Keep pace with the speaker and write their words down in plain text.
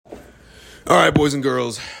All right, boys and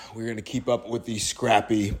girls, we're going to keep up with the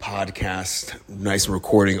Scrappy podcast. Nice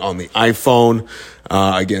recording on the iPhone.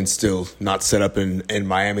 Again, still not set up in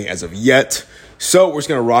Miami as of yet. So we're just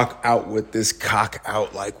going to rock out with this cock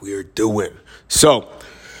out like we're doing. So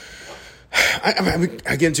I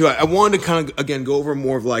wanted to kind of, again, go over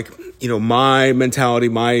more of like, my mentality,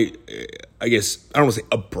 my, I guess, I don't want to say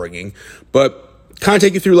upbringing, but kind of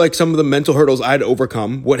take you through like some of the mental hurdles I had to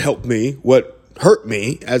overcome, what helped me, what hurt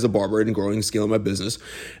me as a barber and growing and scaling my business,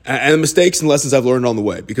 and the mistakes and lessons I've learned on the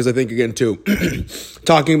way. Because I think, again, too,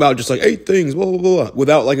 talking about just like 8 things, blah, blah, blah,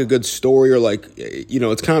 without like a good story or like,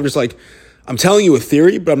 it's kind of just like, I'm telling you a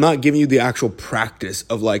theory, but I'm not giving you the actual practice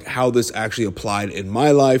of like how this actually applied in my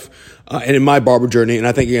life and in my barber journey. And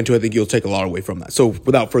I think, again, too, I think you'll take a lot away from that. So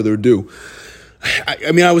without further ado,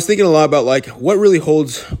 I was thinking a lot about like what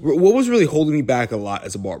was really holding me back a lot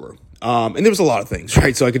as a barber. And there was a lot of things,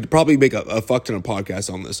 right? So I could probably make a fuck ton of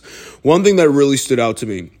podcasts on this. One thing that really stood out to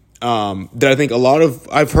me, that I think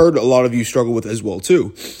I've heard a lot of you struggle with as well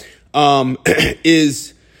too,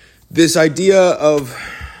 is this idea of,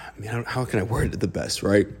 how can I word it the best,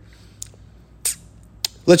 right?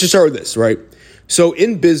 Let's just start with this, right? So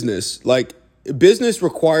in business, like business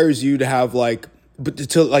requires you to have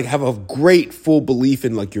have a great full belief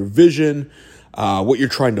in like your vision, what you're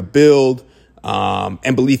trying to build,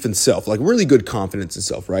 and belief in self, like really good confidence in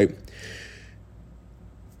self, right?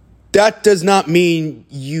 That does not mean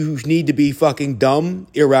you need to be fucking dumb,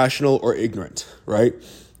 irrational, or ignorant, right?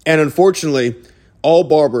 And unfortunately, all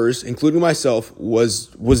barbers, including myself,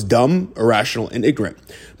 was dumb, irrational, and ignorant,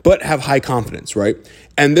 but have high confidence, right?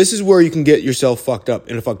 And this is where you can get yourself fucked up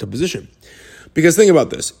in a fucked up position. Because think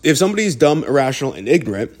about this. If somebody's dumb, irrational, and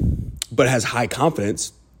ignorant, but has high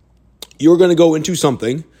confidence, you're going to go into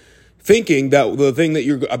something thinking that the thing that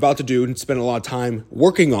you're about to do and spend a lot of time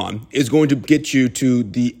working on is going to get you to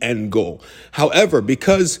the end goal. However,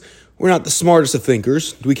 because we're not the smartest of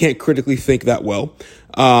thinkers, we can't critically think that well,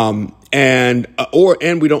 and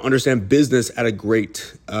we don't understand business at a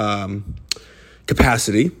great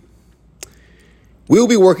capacity, we'll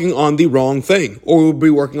be working on the wrong thing, or we'll be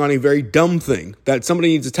working on a very dumb thing that somebody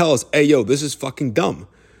needs to tell us, hey, yo, this is fucking dumb.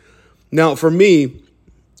 Now, for me,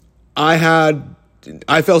 I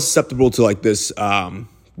felt susceptible to like this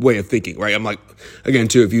way of thinking, right? I'm like, again,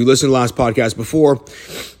 too, if you listen to the last podcast before,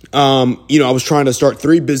 I was trying to start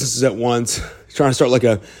 3 businesses at once, trying to start like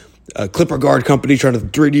a clipper guard company, trying to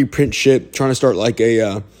 3D print shit, trying to start like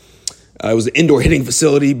it was an indoor hitting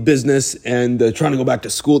facility business, and trying to go back to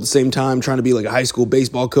school at the same time, trying to be like a high school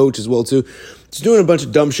baseball coach as well too. Just doing a bunch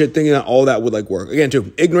of dumb shit, thinking that all that would like work. Again,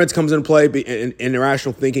 too, ignorance comes into play, and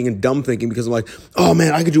irrational thinking and dumb thinking, because I'm like, oh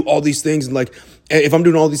man, I could do all these things, and like if I'm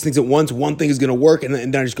doing all these things at once, one thing is gonna work, and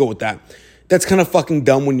then I just go with that. That's kind of fucking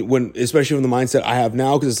dumb when especially from the mindset I have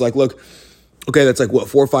now, because it's like, look, okay, that's like what,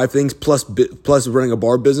 4 or 5 things plus running a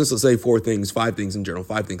bar business. Let's say 4 things, 5 things in general,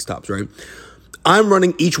 5 things tops, right? I'm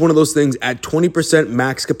running each one of those things at 20%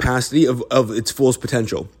 max capacity of its fullest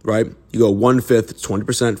potential, right? You go 1/5, it's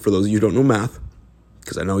 20% for those of you who don't know math,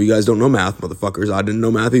 because I know you guys don't know math, motherfuckers. I didn't know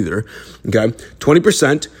math either, okay?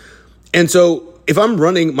 20%. And so if I'm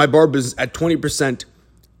running my bar business at 20%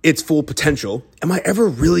 its full potential, am I ever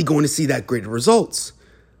really going to see that great results?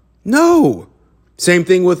 No. Same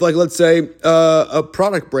thing with like, let's say a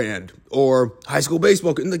product brand or high school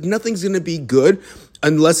baseball. Like nothing's going to be good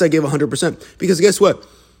unless I give 100%. Because guess what?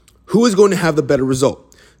 Who is going to have the better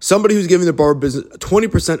result? Somebody who's giving their barber business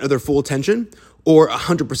 20% of their full attention or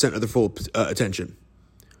 100% of their full attention?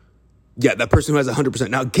 Yeah, that person who has 100%.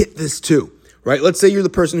 Now get this too, right? Let's say you're the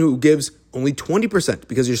person who gives only 20%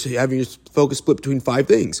 because you're having your focus split between 5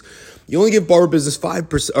 things. You only give barber business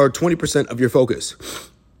 5% or 20% of your focus.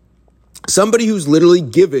 Somebody who's literally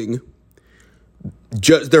giving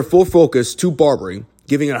just their full focus to barbering,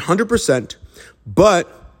 giving it 100%,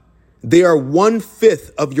 but they are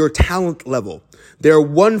 1/5 of your talent level. They are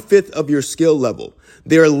 1/5 of your skill level.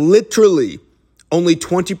 They are literally only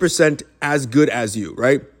 20% as good as you,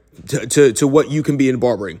 right? To what you can be in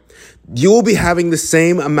barbering. You will be having the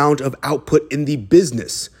same amount of output in the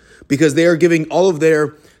business because they are giving all of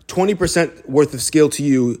their 20% worth of skill to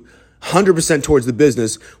you, 100% towards the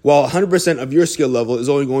business, while 100% of your skill level is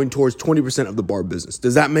only going towards 20% of the bar business.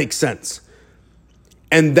 Does that make sense?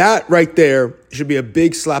 And that right there should be a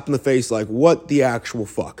big slap in the face, like, what the actual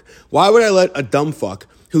fuck? Why would I let a dumb fuck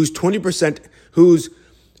who's 20%, who's,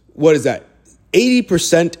 what is that,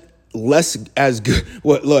 80% less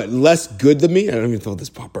good than me? I don't even know this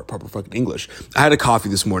proper fucking English. I had a coffee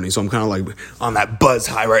this morning, so I'm kind of like on that buzz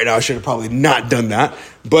high right now. I should have probably not done that.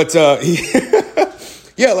 But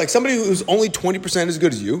yeah, like somebody who's only 20% as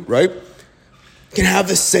good as you, right? can have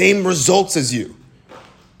the same results as you.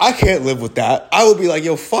 I can't live with that. I would be like,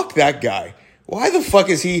 yo, fuck that guy. Why the fuck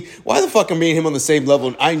am me and him on the same level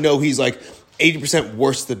and I know he's like 80%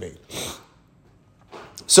 worse than me?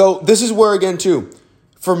 So this is where, again, too,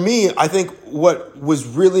 for me, I think what was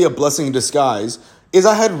really a blessing in disguise is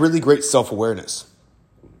I had really great self-awareness.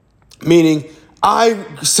 Meaning, I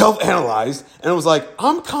self-analyzed and was like,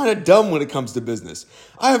 I'm kind of dumb when it comes to business.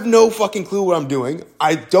 I have no fucking clue what I'm doing.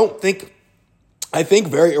 I think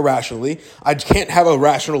very irrationally. I can't have a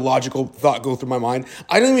rational, logical thought go through my mind.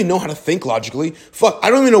 I don't even know how to think logically. Fuck, I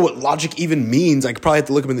don't even know what logic even means. I could probably have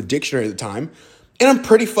to look up in the dictionary at the time. And I'm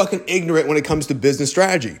pretty fucking ignorant when it comes to business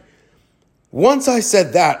strategy. Once I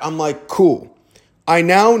said that, I'm like, cool. I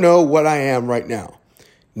now know what I am right now.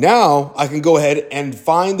 Now I can go ahead and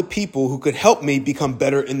find the people who could help me become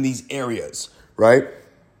better in these areas, right?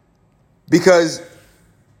 Because,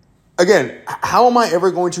 again, how am I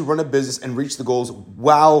ever going to run a business and reach the goals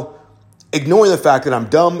while ignoring the fact that I'm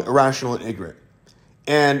dumb, irrational, and ignorant?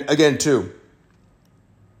 And again, too,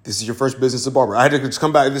 this is your first business as a barber. I had to just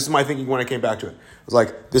come back. This is my thinking when I came back to it. I was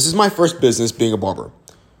like, this is my first business being a barber.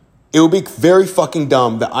 It would be very fucking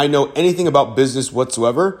dumb that I know anything about business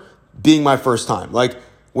whatsoever being my first time. Like,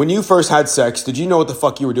 when you first had sex, did you know what the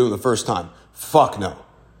fuck you were doing the first time? Fuck no.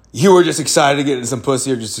 You were just excited to get into some pussy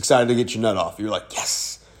or just excited to get your nut off. You're like,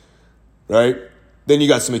 yes. Right? Then you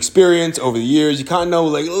got some experience over the years. You kind of know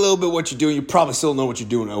like a little bit what you're doing. You probably still know what you're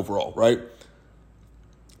doing overall, right?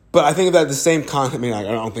 But I think of that the same concept. I mean, I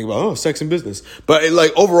don't think about, sex and business. But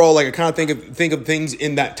overall, I kind of think of things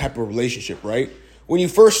in that type of relationship, right? When you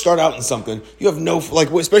first start out in something, you have no,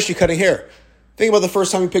 especially cutting hair. Think about the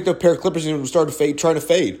first time you picked up a pair of clippers and started trying to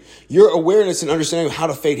fade. Your awareness and understanding of how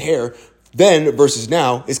to fade hair then versus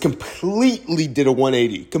now is completely did a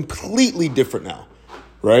 180. Completely different now,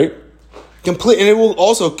 right? And it will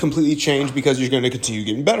also completely change because you're going to continue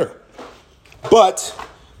getting better. But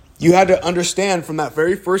you had to understand from that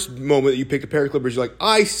very first moment that you picked a pair of clippers, you're like,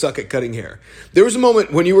 I suck at cutting hair. There was a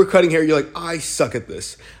moment when you were cutting hair, you're like, I suck at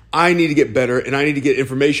this. I need to get better and I need to get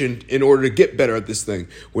information in order to get better at this thing.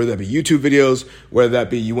 Whether that be YouTube videos, whether that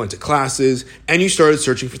be you went to classes and you started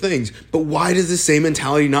searching for things. But why does the same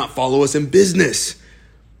mentality not follow us in business?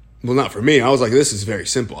 Well, not for me. I was like, this is very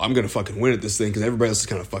simple. I'm going to fucking win at this thing because everybody else is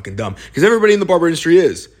kind of fucking dumb. Because everybody in the barber industry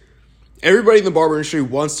is. Everybody in the barber industry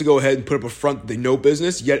wants to go ahead and put up a front that they know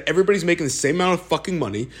business, yet everybody's making the same amount of fucking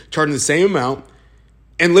money, charging the same amount,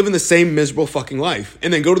 and living the same miserable fucking life.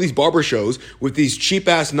 And then go to these barber shows with these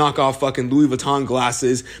cheap-ass knockoff fucking Louis Vuitton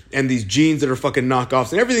glasses and these jeans that are fucking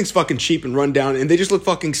knockoffs, and everything's fucking cheap and run down, and they just look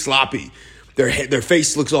fucking sloppy. Their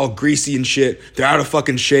face looks all greasy and shit. They're out of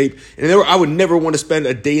fucking shape. And I would never want to spend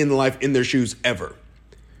a day in the life in their shoes ever.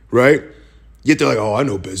 Right? Yet they're like, oh, I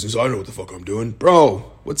know business. I know what the fuck I'm doing. Bro,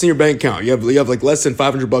 what's in your bank account? You have like less than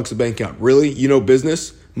 $500 in bank account. Really? You know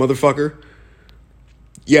business, motherfucker?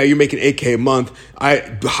 Yeah, you're making $8K a month.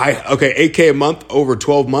 Okay, $8K a month over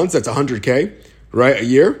 12 months. That's $100K, right? A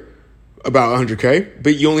year, about $100K.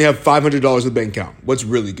 But you only have $500 in the bank account. What's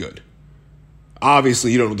really good?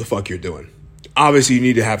 Obviously, you don't know what the fuck you're doing. Obviously, you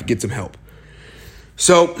need to get some help.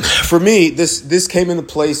 So for me, this came in the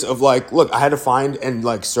place of like, look, I had to find and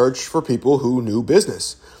like search for people who knew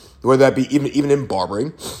business, whether that be even in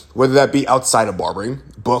barbering, whether that be outside of barbering,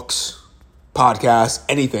 books, podcasts,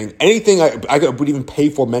 anything I would even pay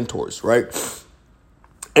for mentors, right?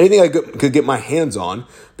 Anything I could get my hands on,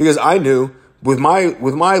 because I knew with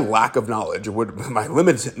my lack of knowledge, or with my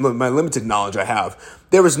limited knowledge I have,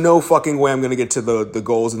 there was no fucking way I'm going to get to the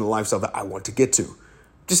goals and the lifestyle that I want to get to.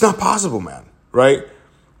 Just not possible, man. Right?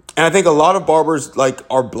 And I think a lot of barbers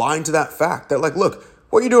are blind to that fact that look,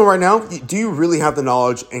 what you're doing right now, do you really have the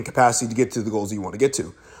knowledge and capacity to get to the goals that you want to get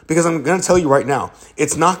to? Because I'm going to tell you right now,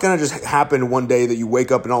 it's not going to just happen one day that you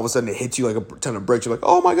wake up and all of a sudden it hits you like a ton of bricks. You're like,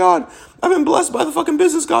 oh my God, I've been blessed by the fucking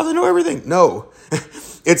business gods. I know everything. No,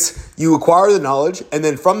 it's you acquire the knowledge, and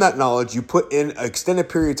then from that knowledge, you put in an extended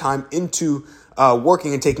period of time into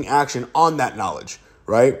working and taking action on that knowledge,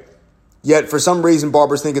 right? Yet for some reason,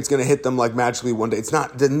 barbers think it's going to hit them like magically one day. It's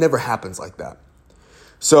not. It never happens like that.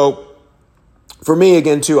 So for me,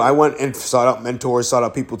 again, too, I went and sought out mentors, sought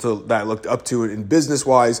out people that I looked up to in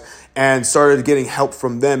business-wise, and started getting help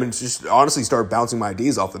from them, and just honestly started bouncing my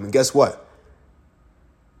ideas off them. And guess what?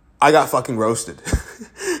 I got fucking roasted.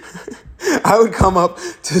 I would come up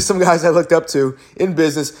to some guys I looked up to in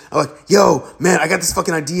business. I'm like, yo, man, I got this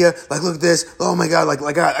fucking idea. Like, look at this. Oh my God.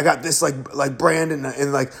 I got this like brand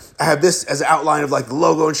and like I have this as an outline of like the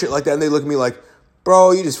logo and shit like that. And they look at me like,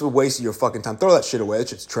 bro, you just wasted your fucking time. Throw that shit away. That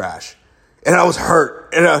shit's trash. And I was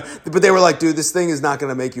hurt. But they were like, dude, this thing is not going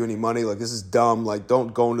to make you any money. Like, this is dumb. Like,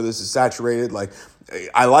 don't go into this. It's saturated. Like,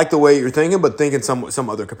 I like the way you're thinking, but think in some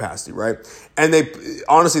other capacity, right? And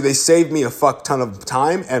they saved me a fuck ton of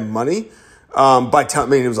time and money by telling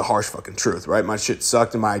me it was a harsh fucking truth, right? My shit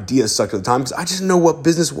sucked and my ideas sucked at the time because I just didn't know what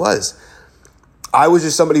business was. I was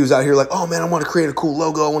just somebody who's out here like, oh man, I want to create a cool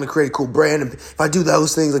logo. I want to create a cool brand. And if I do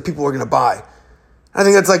those things, like people are going to buy. I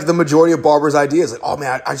think that's like the majority of barbers' ideas. Like, oh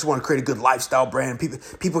man, I just want to create a good lifestyle brand. People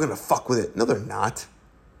are going to fuck with it. No, they're not.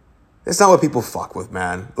 It's not what people fuck with,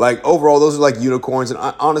 man. Like overall, those are like unicorns. And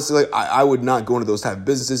honestly, like I would not go into those type of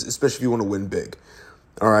businesses, especially if you want to win big.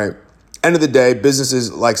 All right. End of the day,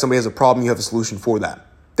 businesses, like somebody has a problem, you have a solution for that.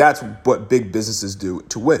 That's what big businesses do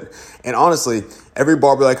to win. And honestly, every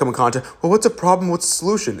barber that I come in contact, well, what's a problem? What's the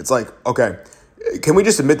solution? It's like, okay, can we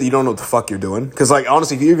just admit that you don't know what the fuck you're doing? Because like,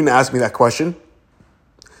 honestly, if you even ask me that question,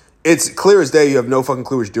 it's clear as day you have no fucking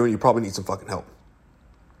clue what you're doing. You probably need some fucking help.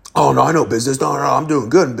 Oh, no, I know business. No, I'm doing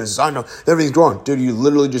good in business. I know everything's growing. Dude, you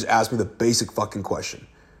literally just asked me the basic fucking question.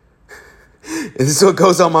 And so it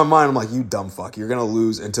goes on my mind. I'm like, you dumb fuck. You're going to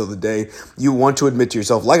lose until the day you want to admit to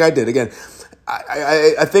yourself, like I did. Again,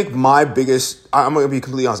 I think I'm going to be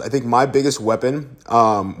completely honest. I think my biggest weapon,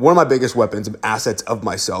 one of my biggest weapons and assets of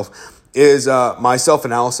myself is my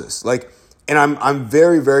self-analysis. Like, and I'm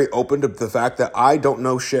very, very open to the fact that I don't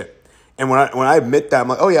know shit. And when I admit that, I'm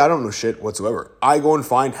like, oh yeah, I don't know shit whatsoever. I go and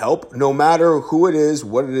find help, no matter who it is,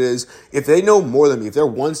 what it is. If they know more than me, if they're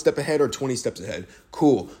 1 step ahead or 20 steps ahead,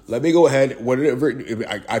 cool. Let me go ahead. Whatever.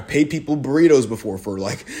 I've paid people burritos before for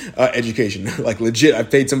like education. Like legit,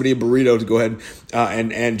 I've paid somebody a burrito to go ahead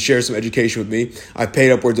and share some education with me. I've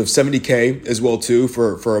paid upwards of $70K as well too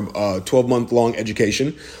for a 12-month long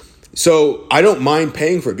education. So I don't mind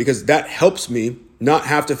paying for it because that helps me not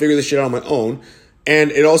have to figure this shit out on my own.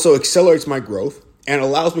 And it also accelerates my growth and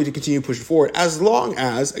allows me to continue pushing forward as long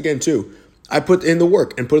as, again, too, I put in the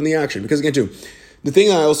work and put in the action. Because, again, too, the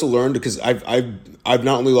thing I also learned, because I've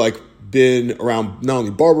not only like been around not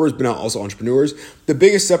only barbers, but now also entrepreneurs, the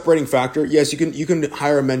biggest separating factor, yes, you can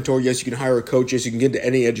hire a mentor. Yes, you can hire a coach. Yes, you can get into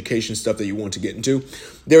any education stuff that you want to get into.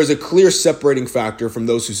 There is a clear separating factor from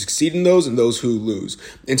those who succeed in those and those who lose.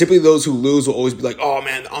 And typically those who lose will always be like, oh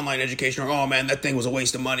man, the online education, or oh man, that thing was a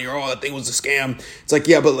waste of money, or oh, that thing was a scam. It's like,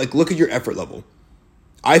 yeah, but like, look at your effort level.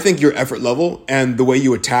 I think your effort level and the way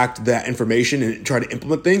you attacked that information and tried to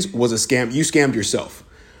implement things was a scam. You scammed yourself.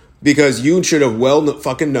 Because you should have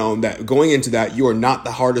fucking known that going into that, you are not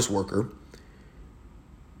the hardest worker.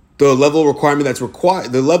 The level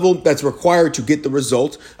that's required to get the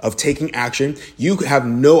result of taking action, you have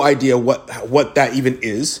no idea what that even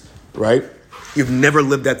is, right? You've never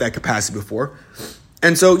lived at that capacity before.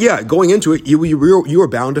 And so, yeah, going into it, you are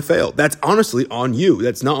bound to fail. That's honestly on you.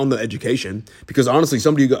 That's not on the education. Because honestly,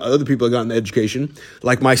 other people have gotten the education,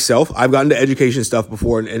 like myself. I've gotten to education stuff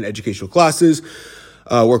before in educational classes.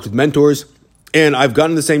 Worked with mentors, and I've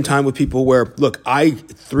gotten the same time with people where, look, I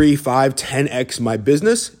 3, 5, 10x my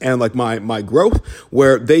business and like my growth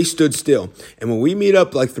where they stood still. And when we meet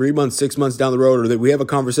up like 3 months, 6 months down the road, or that we have a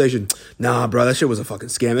conversation, nah, bro, that shit was a fucking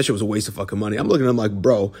scam. That shit was a waste of fucking money. I'm looking at them like,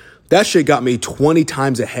 bro, that shit got me 20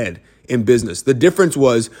 times ahead in business. The difference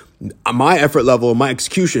was my effort level and my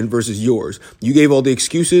execution versus yours. You gave all the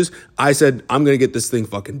excuses. I said, I'm going to get this thing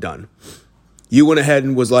fucking done. You went ahead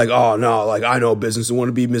and was like, oh, no, like I know business and want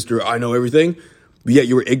to be Mr. I know everything. But yet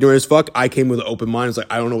you were ignorant as fuck. I came with an open mind. It's like,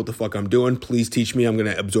 I don't know what the fuck I'm doing. Please teach me. I'm going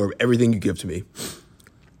to absorb everything you give to me.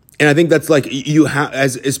 And I think that's like you have,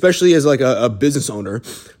 especially as like a business owner,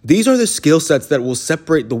 these are the skill sets that will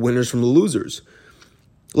separate the winners from the losers.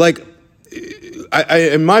 Like,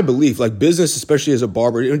 in my belief, like business, especially as a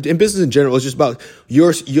barber, in business in general, is just about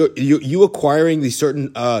you acquiring these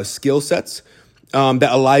certain skill sets that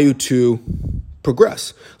allow you to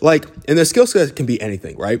progress. Like, and the skill set can be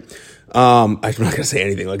anything, right? I'm not going to say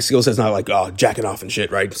anything. Like, skill set's not like, oh, jacking off and shit,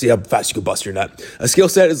 right? See how fast you can bust your nut. A skill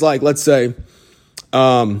set is like, let's say,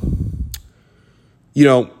 an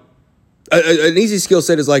easy skill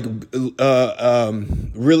set is like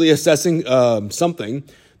really assessing something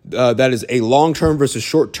that is a long-term versus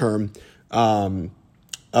short-term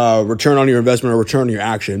return on your investment or return on your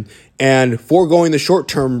action, and foregoing the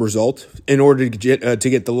short-term result in order to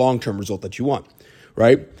get the long-term result that you want,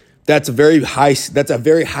 right? That's a very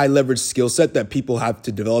high leverage skill set that people have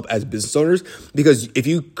to develop as business owners, because if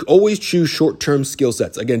you always choose short-term skill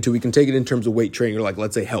sets, again, too, we can take it in terms of weight training or like,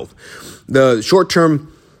 let's say health. The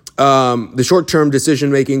short-term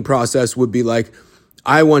decision-making process would be like,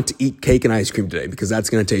 I want to eat cake and ice cream today because that's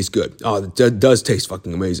going to taste good. Oh, it does taste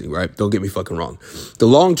fucking amazing, right? Don't get me fucking wrong. The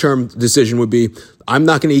long-term decision would be, I'm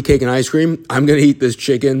not going to eat cake and ice cream. I'm going to eat this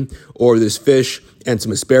chicken or this fish and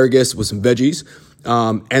some asparagus with some veggies.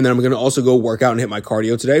 And then I'm going to also go work out and hit my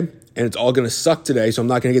cardio today. And it's all going to suck today, so I'm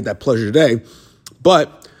not going to get that pleasure today.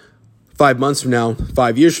 But 5 months from now,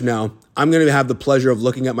 5 years from now, I'm going to have the pleasure of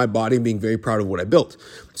looking at my body and being very proud of what I built.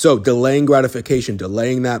 So delaying gratification,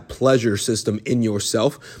 delaying that pleasure system in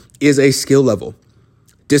yourself is a skill level.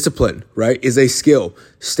 Discipline, right, is a skill.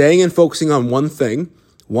 Staying and focusing on one thing,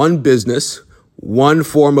 one business, one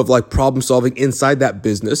form of like problem solving inside that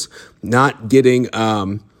business, not getting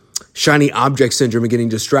shiny object syndrome and getting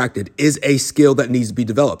distracted is a skill that needs to be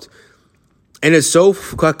developed. And it's so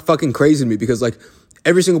fucking crazy to me because like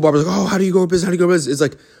every single barber is like, oh, how do you grow a business? How do you grow a business? It's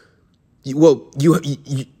like, well,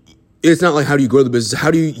 it's not like how do you grow the business?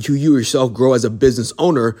 How do you yourself grow as a business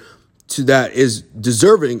owner to that is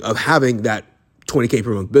deserving of having that 20K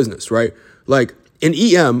per month business, right? Like in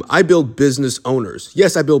EM, I build business owners.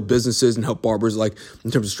 Yes, I build businesses and help barbers like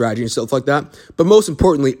in terms of strategy and stuff like that. But most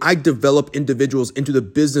importantly, I develop individuals into the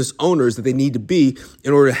business owners that they need to be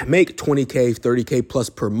in order to make 20K, 30K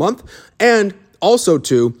plus per month. And also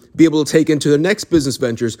to be able to take into the next business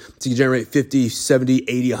ventures to generate 50, 70,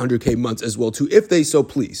 80, 100K months as well too, if they so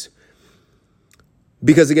please.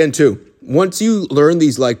 Because again too, once you learn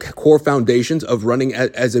these like core foundations of running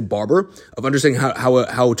as a barber, of understanding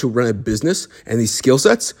how to run a business and these skill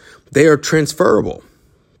sets, they are transferable.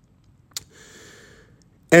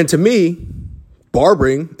 And to me,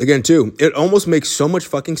 barbering, again too, it almost makes so much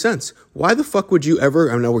fucking sense. Why the fuck would you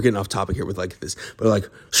ever, I know we're getting off topic here with like this, but like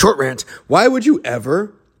short rant, why would you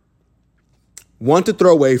ever want to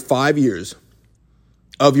throw away 5 years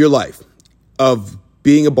of your life of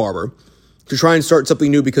being a barber to try and start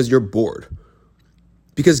something new because you're bored?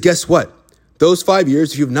 Because guess what? Those 5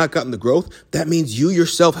 years, if you've not gotten the growth, that means you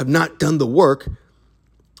yourself have not done the work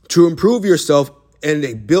to improve yourself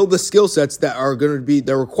and build the skill sets that are going to be,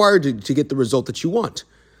 they're required to get the result that you want.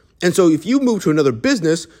 And so if you move to another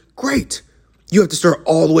business, great. You have to start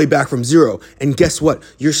all the way back from zero. And guess what?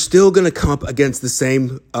 You're still going to come up against the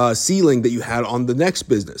same ceiling that you had on the next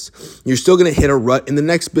business. You're still going to hit a rut in the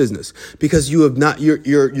next business because you have not,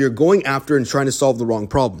 you're going after and trying to solve the wrong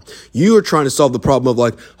problem. You are trying to solve the problem of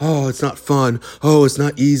like, oh, it's not fun. Oh, it's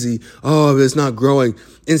not easy. Oh, it's not growing.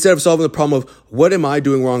 Instead of solving the problem of what am I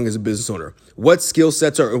doing wrong as a business owner? What skill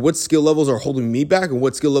sets or what skill levels are holding me back? And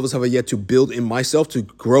what skill levels have I yet to build in myself to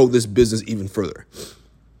grow this business even further?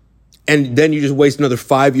 And then you just waste another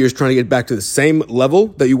 5 years trying to get back to the same level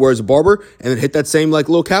that you were as a barber and then hit that same like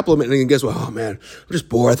little cap limit. And then guess what? Oh man, I'm just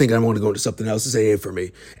bored. I think I want to go into something else. This ain't it for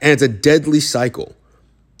me. And it's a deadly cycle.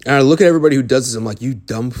 And I look at everybody who does this. I'm like, you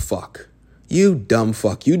dumb fuck. You dumb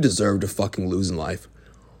fuck. You deserve to fucking lose in life.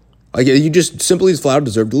 Like you just simply flat out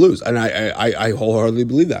deserve to lose. And I wholeheartedly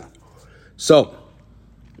believe that. So,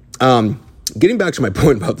 getting back to my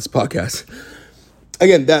point about this podcast,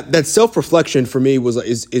 again, that self-reflection for me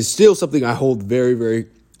is still something I hold very, very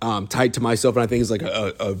tight to myself, and I think is like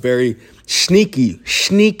a very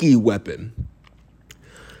sneaky weapon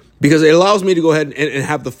because it allows me to go ahead and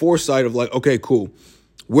have the foresight of like, okay, cool.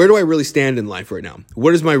 Where do I really stand in life right now?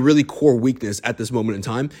 What is my really core weakness at this moment in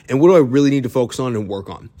time? And what do I really need to focus on and work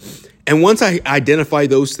on? And once I identify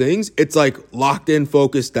those things, it's like locked in,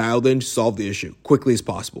 focused, dialed in, solve the issue quickly as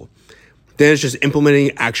possible. Then it's just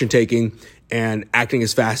implementing, action taking, and acting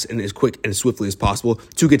as fast and as quick and as swiftly as possible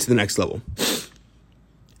to get to the next level.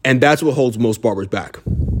 And that's what holds most barbers back,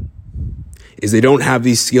 is they don't have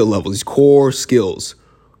these skill levels, these core skills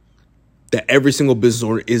that every single business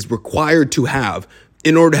owner is required to have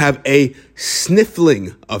in order to have a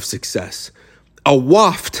sniffling of success, a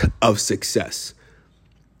waft of success.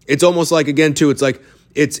 It's almost like, again, too, it's like,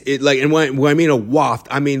 and when I mean a waft,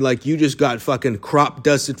 I mean like you just got fucking crop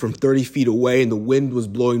dusted from 30 feet away and the wind was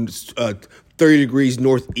blowing 30 degrees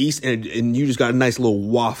northeast and you just got a nice little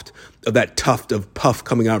waft of that tuft of puff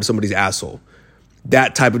coming out of somebody's asshole.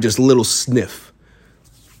 That type of just little sniff.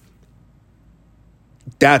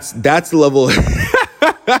 That's the level,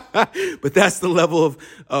 but that's the level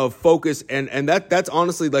of focus. And that's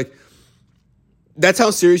honestly like, that's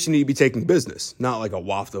how serious you need to be taking business. Not like a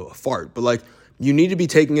waft of a fart, but like, you need to be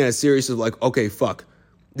taking it as serious as like, okay, fuck,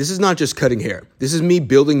 this is not just cutting hair. This is me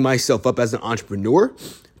building myself up as an entrepreneur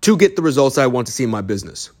to get the results I want to see in my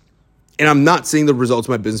business. And I'm not seeing the results of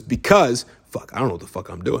my business because, fuck, I don't know what the fuck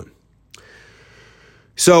I'm doing.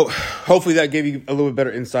 So hopefully that gave you a little bit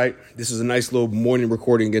better insight. This is a nice little morning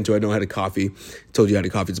recording again, too. I know I had a coffee. I told you I had a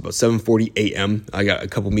coffee. It's about 7:40 a.m. I got a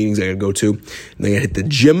couple meetings I got to go to. And then I got to hit the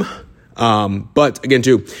gym. But again,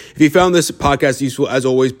 too, if you found this podcast useful, as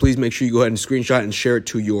always, please make sure you go ahead and screenshot and share it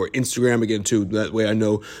to your Instagram again, too. That way I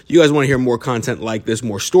know you guys want to hear more content like this,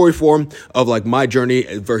 more story form of like my journey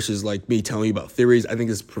versus like me telling you about theories. I think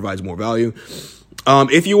this provides more value.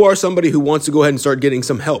 If you are somebody who wants to go ahead and start getting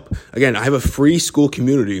some help, again, I have a free school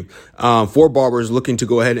community for barbers looking to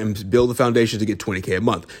go ahead and build the foundation to get $20K a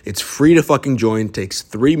month. It's free to fucking join. Takes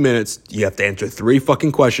 3 minutes. You have to answer 3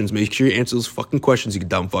 fucking questions. Make sure you answer those fucking questions, you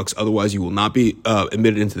dumb fucks. Otherwise, you will not be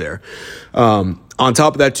admitted into there. On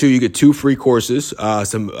top of that, too, you get 2 free courses,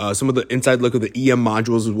 some of the inside look of the EM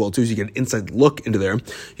modules as well, too, so you get an inside look into there.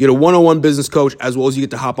 You get a one-on-one business coach, as well as you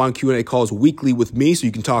get to hop on Q&A calls weekly with me, so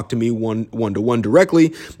you can talk to me one-to-one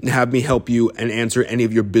directly and have me help you and answer any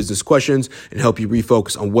of your business questions and help you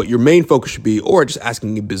refocus on what your main focus should be, or just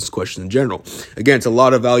asking you business questions in general. Again, it's a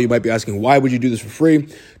lot of value. You might be asking, why would you do this for free?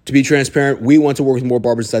 To be transparent, we want to work with more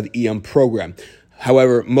barbers inside the EM program.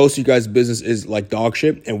 However, most of you guys' business is like dog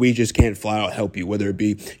shit, and we just can't flat out help you, whether it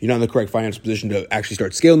be you're not in the correct financial position to actually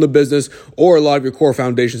start scaling the business, or a lot of your core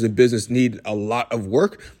foundations in business need a lot of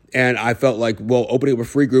work. And I felt like, well, opening up a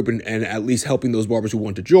free group and at least helping those barbers who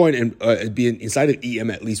want to join and be inside of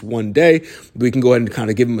EM at least one day, we can go ahead and kind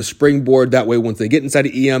of give them a springboard. That way, once they get inside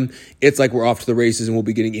of EM, it's like we're off to the races, and we'll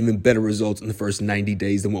be getting even better results in the first 90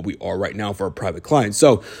 days than what we are right now for our private clients.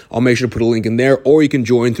 So I'll make sure to put a link in there, or you can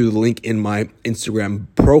join through the link in my Instagram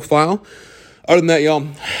profile. Other than that, y'all,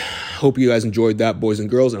 hope you guys enjoyed that, boys and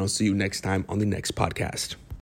girls, and I'll see you next time on the next podcast.